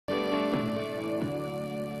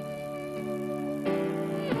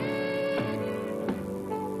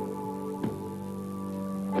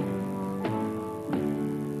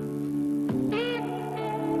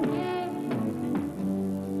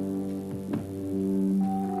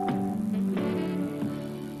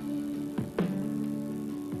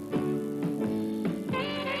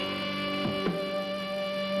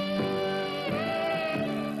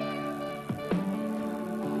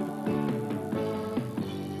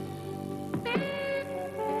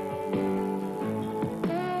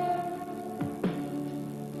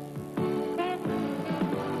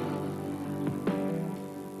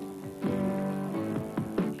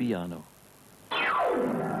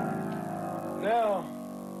Now,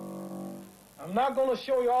 I'm not going to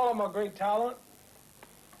show you all of my great talent,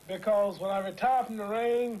 because when I retire from the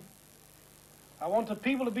ring, I want the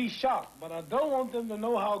people to be shocked, but I don't want them to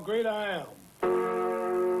know how great I am. So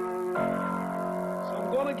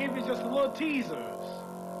I'm going to give you just a little teasers.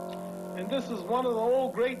 And this is one of the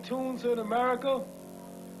old great tunes in America,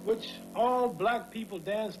 which all black people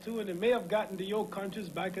dance to, and it may have gotten to your countries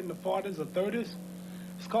back in the 40s or 30s.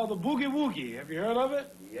 It's called the Boogie Woogie. Have you heard of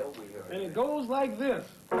it? Yeah, we heard. And it goes like this.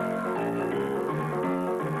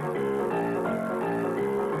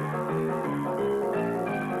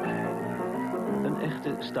 Een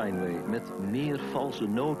echte Steinway met meer valse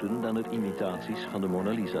noten dan er imitaties van de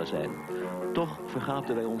Mona Lisa zijn. Toch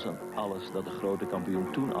vergaapten wij ons aan alles dat de grote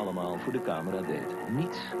kampioen toen allemaal voor de camera deed.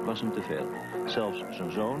 Niets was hem te veel. Zelfs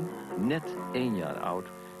zijn zoon, net 1 jaar oud,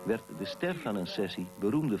 werd de ster van een sessie.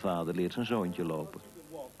 Beroemde vader leert zijn zoontje lopen.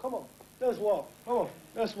 Come on, let's walk. Come on,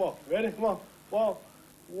 let's walk. Ready? Come on. Walk,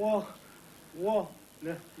 walk, walk.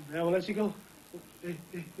 Now I'll let you go. Hey,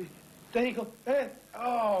 hey, hey. There you go. Hey.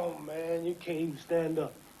 Oh, man, you can't even stand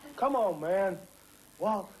up. Come on, man.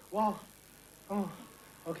 Walk, walk. Oh,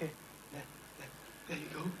 okay. There you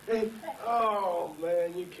go. Hey. Oh,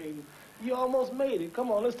 man, you can't. You almost made it.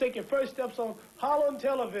 Come on, let's take your first steps on Holland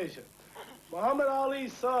television. Muhammad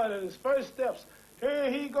Ali's son and his first steps. Here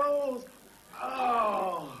he goes.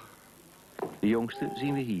 Oh. De jongste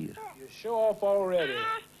zien we hier. You show off already.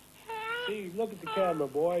 See, look at the camera,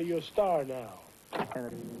 boy. You're a star now.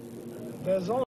 There's only